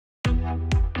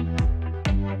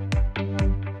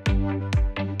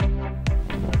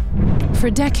For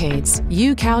decades,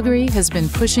 UCalgary has been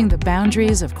pushing the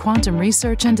boundaries of quantum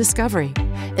research and discovery,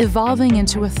 evolving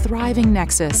into a thriving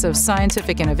nexus of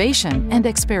scientific innovation and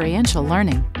experiential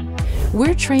learning.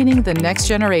 We're training the next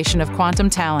generation of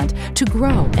quantum talent to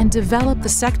grow and develop the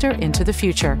sector into the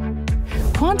future.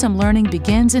 Quantum learning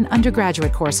begins in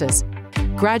undergraduate courses.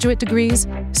 Graduate degrees,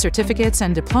 certificates,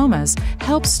 and diplomas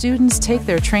help students take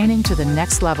their training to the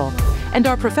next level, and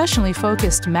our professionally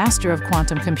focused Master of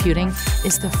Quantum Computing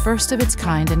is the first of its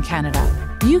kind in Canada.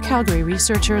 UCalgary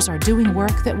researchers are doing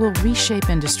work that will reshape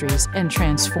industries and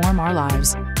transform our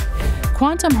lives.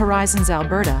 Quantum Horizons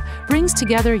Alberta brings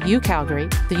together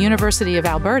UCalgary, the University of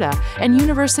Alberta, and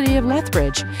University of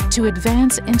Lethbridge to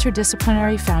advance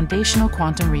interdisciplinary foundational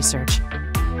quantum research.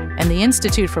 And the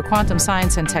Institute for Quantum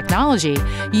Science and Technology,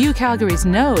 UCalgary's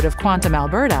node of Quantum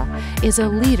Alberta, is a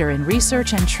leader in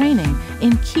research and training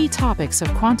in key topics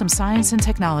of quantum science and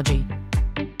technology.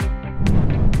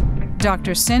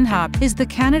 Dr. Sinha is the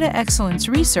Canada Excellence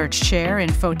Research Chair in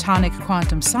Photonic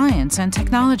Quantum Science and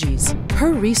Technologies.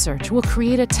 Her research will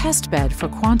create a testbed for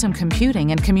quantum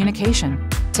computing and communication,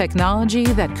 technology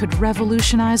that could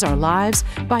revolutionize our lives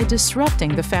by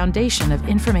disrupting the foundation of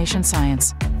information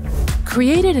science.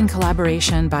 Created in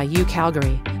collaboration by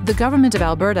UCalgary, the Government of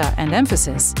Alberta, and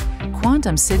Emphasis,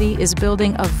 Quantum City is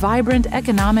building a vibrant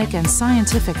economic and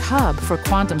scientific hub for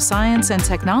quantum science and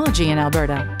technology in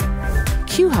Alberta.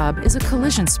 Q-Hub is a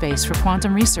collision space for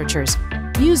quantum researchers,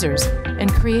 users, and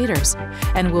creators,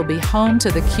 and will be home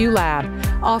to the Q Lab,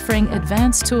 offering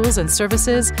advanced tools and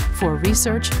services for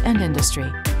research and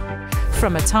industry.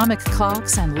 From atomic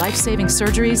clocks and life-saving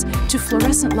surgeries to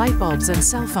fluorescent light bulbs and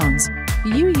cell phones,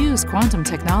 you use quantum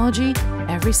technology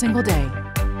every single day.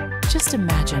 Just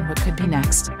imagine what could be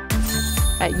next.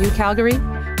 At UCalgary,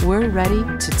 we're ready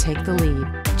to take the lead.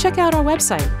 Check out our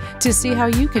website to see how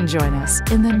you can join us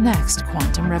in the next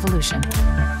quantum revolution.